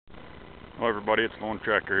Hello everybody, it's Lone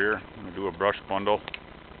Tracker here. I'm going to do a brush bundle.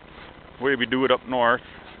 The way we do it up north.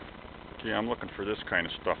 Okay, I'm looking for this kind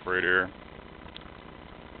of stuff right here.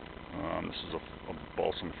 This is a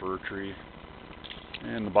balsam fir tree.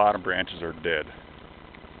 And the bottom branches are dead.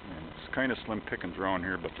 And it's kind of slim pickings around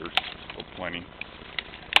here, but there's still plenty.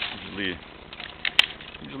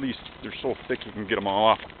 Usually they're so thick you can get them all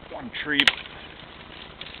off one tree.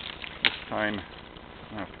 This time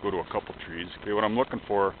I have to go to a couple trees. Okay, what I'm looking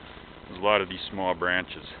for is a lot of these small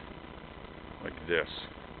branches, like this,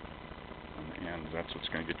 on the ends. That's what's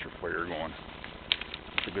going to get your fire going.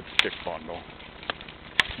 It's a good stick bundle.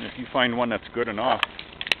 And if you find one that's good enough,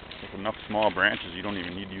 with enough small branches, you don't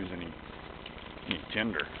even need to use any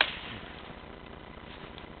tinder.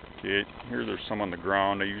 Okay, here there's some on the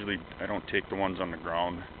ground. I don't take the ones on the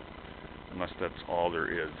ground unless that's all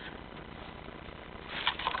there is.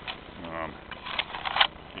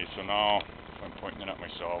 Okay, so now I'm pointing it at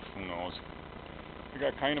myself, who knows. I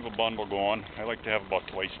got kind of a bundle going. I like to have about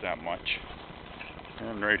twice that much.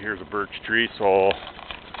 And right here's a birch tree, so I'll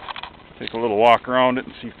take a little walk around it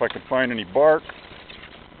and see if I can find any bark.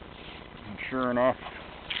 And sure enough,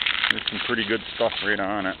 there's some pretty good stuff right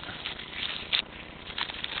on it.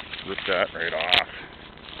 Rip that right off.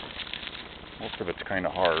 Most of it's kind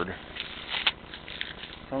of hard.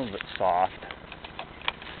 Some of it's soft.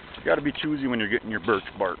 You got to be choosy when you're getting your birch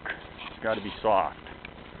bark. It's got to be soft.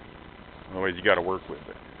 Otherwise, you got to work with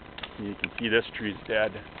it. You can see this tree's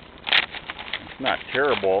dead. It's not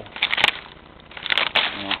terrible.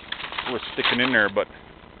 You know, it's worth sticking in there, but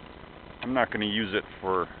I'm not going to use it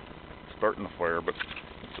for starting the fire. But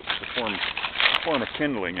it's a form of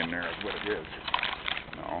kindling in there is what it is.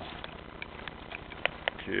 No.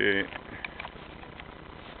 Okay.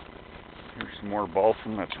 Here's some more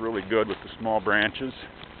balsam that's really good with the small branches.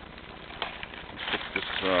 Stick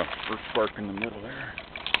this birch bark in the middle there.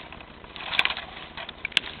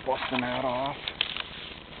 Just busting that off.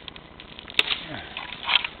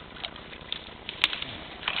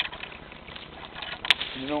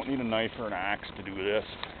 You don't need a knife or an axe to do this.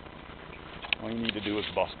 All you need to do is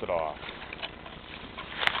bust it off.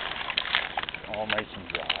 All nice and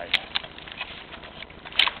dry.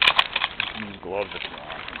 You can use gloves if you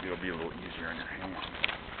want. Maybe it'll be a little easier on your hands.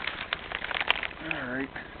 Alright.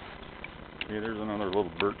 Okay, there's another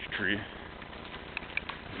little birch tree.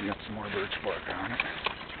 We got some more birch bark on it.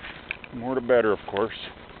 The more the better, of course.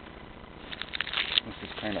 This is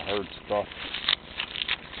kind of hard stuff.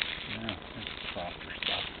 Yeah, this is softer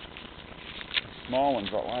stuff. The small ones,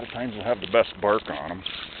 a lot of times, will have the best bark on them.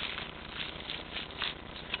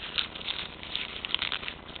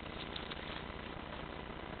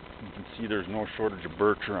 You can see there's no shortage of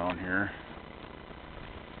birch around here.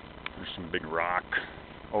 There's some big rock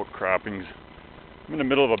outcroppings. I'm in the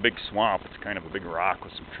middle of a big swamp. It's kind of a big rock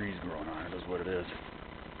with some trees growing on it, is what it is.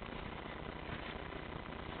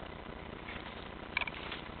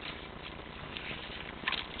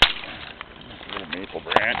 A little maple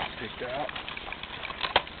branch picked out.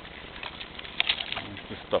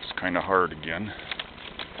 This stuff's kind of hard again.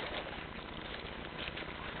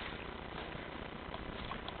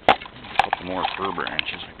 A couple more fir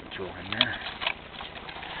branches I can throw in there.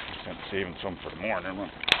 I'm saving some for the morning. We'll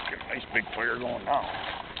get a nice big fire going now.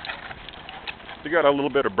 If they got a little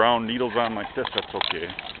bit of brown needles on like this, that's okay.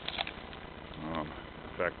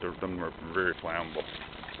 In fact, them are very flammable.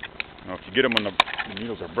 Now, if you get them when the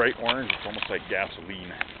needles are bright orange, it's almost like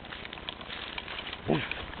gasoline. Woof,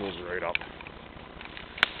 goes right up.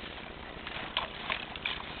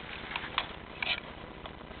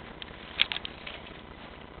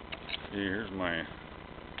 See, here's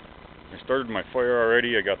I started my fire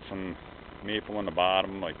already. I got some maple on the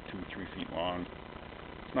bottom, like 2-3 feet long.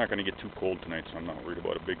 It's not going to get too cold tonight, so I'm not worried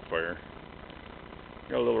about a big fire.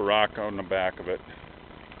 Got a little rock out in the back of it.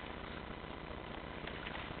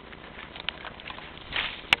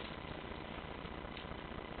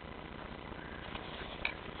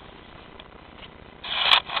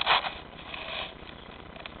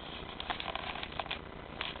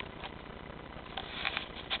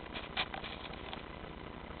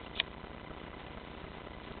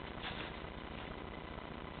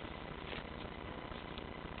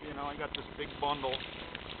 You know, I got this big bundle of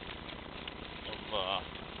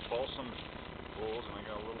balsam bowls, and I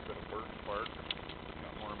got a little bit of birch bark.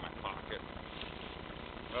 Got more in my pocket.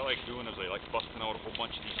 What I like doing is I like busting out a whole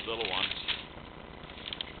bunch of these little ones.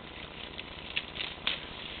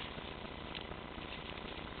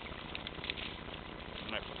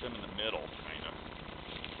 And I put them in the middle, kind of.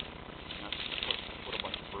 And I put a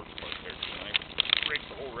bunch of birch bark there, and I break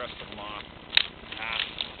the whole rest of them off.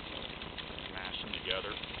 Smash them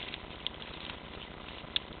together.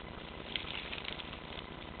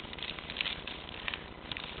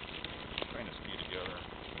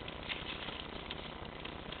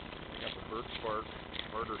 bark.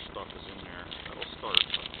 Harder stuff is in there. That'll start,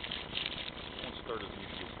 but it won't start as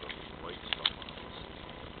easy as the light stuff on this.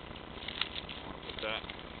 I want to put that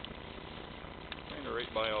kind of right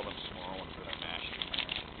by all them small ones that I mashed in there.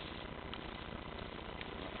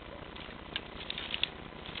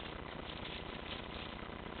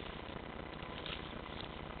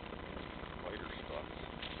 Lighter stuff.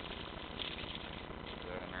 Put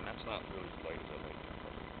that in there, and that's not really as light as I like it.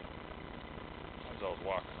 As I was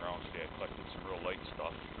walking around today, I collected some real light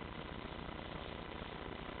stuff.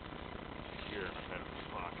 Here, and I've had it in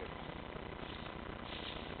my pocket.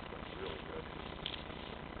 That's really good.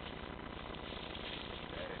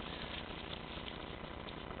 Put that in there.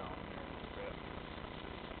 Down in there a little bit.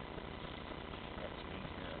 Got some in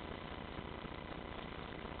here.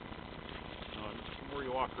 The more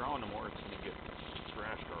you walk around, the more it's going to get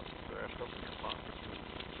thrashed up in your pocket too.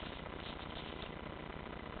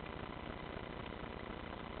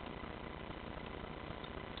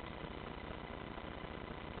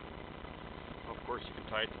 Of course, you can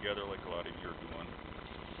tie it together like a lot of you are doing.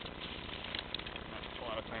 A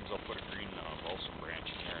lot of times I'll put a green balsam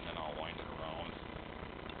branch in there and then I'll wind it around.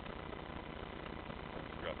 I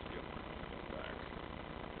forgot to get one back.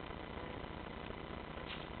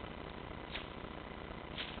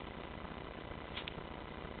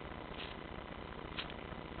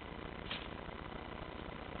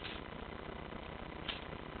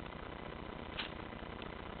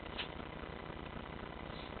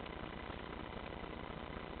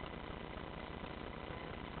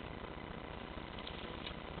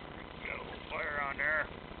 Fire on there.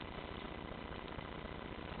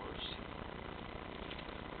 Of course.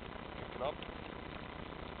 Pick it up.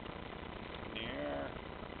 In the air.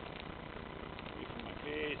 Away from my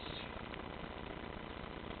face.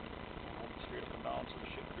 Hold it straight up and down so the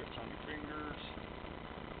shit drips on your fingers.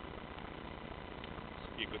 This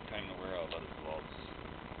would be a good time to wear leather gloves.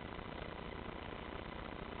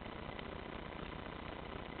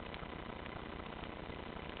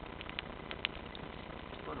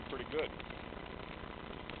 It's burning pretty good.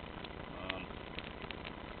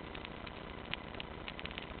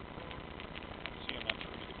 Seeing that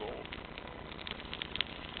turn to gold.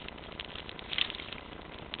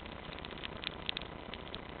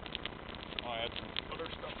 I had some other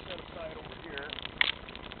stuff set aside over here.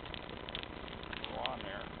 Go on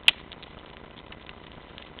there.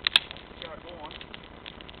 Got going.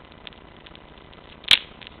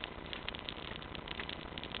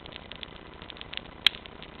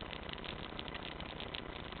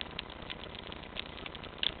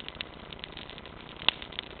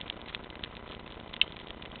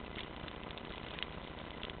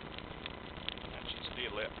 Stay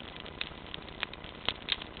lit.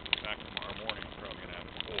 Back tomorrow morning, I'm probably going to have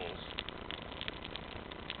coals.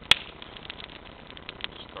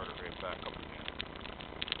 Just start it right back up again.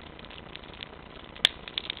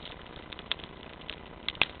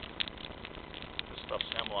 This stuff's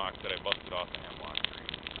hemlock that I busted off the hemlock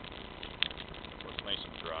tree. So it's nice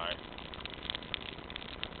and dry.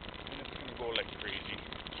 And it's going to go like crazy.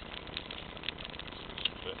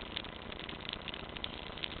 But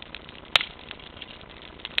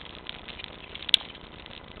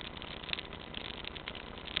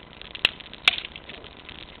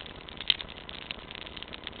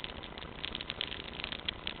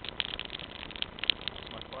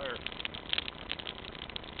fire.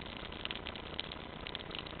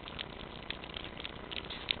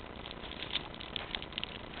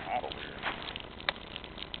 Hot over here.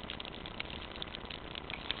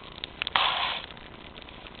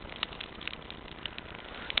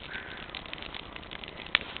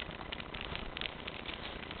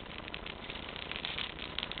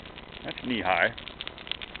 That's knee high.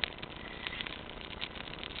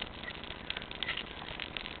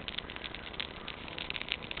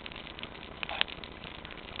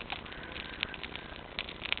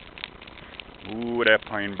 Ooh, that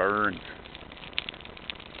pine burns.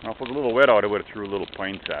 Now, if it was a little wet out, I would have threw a little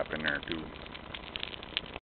pine sap in there too.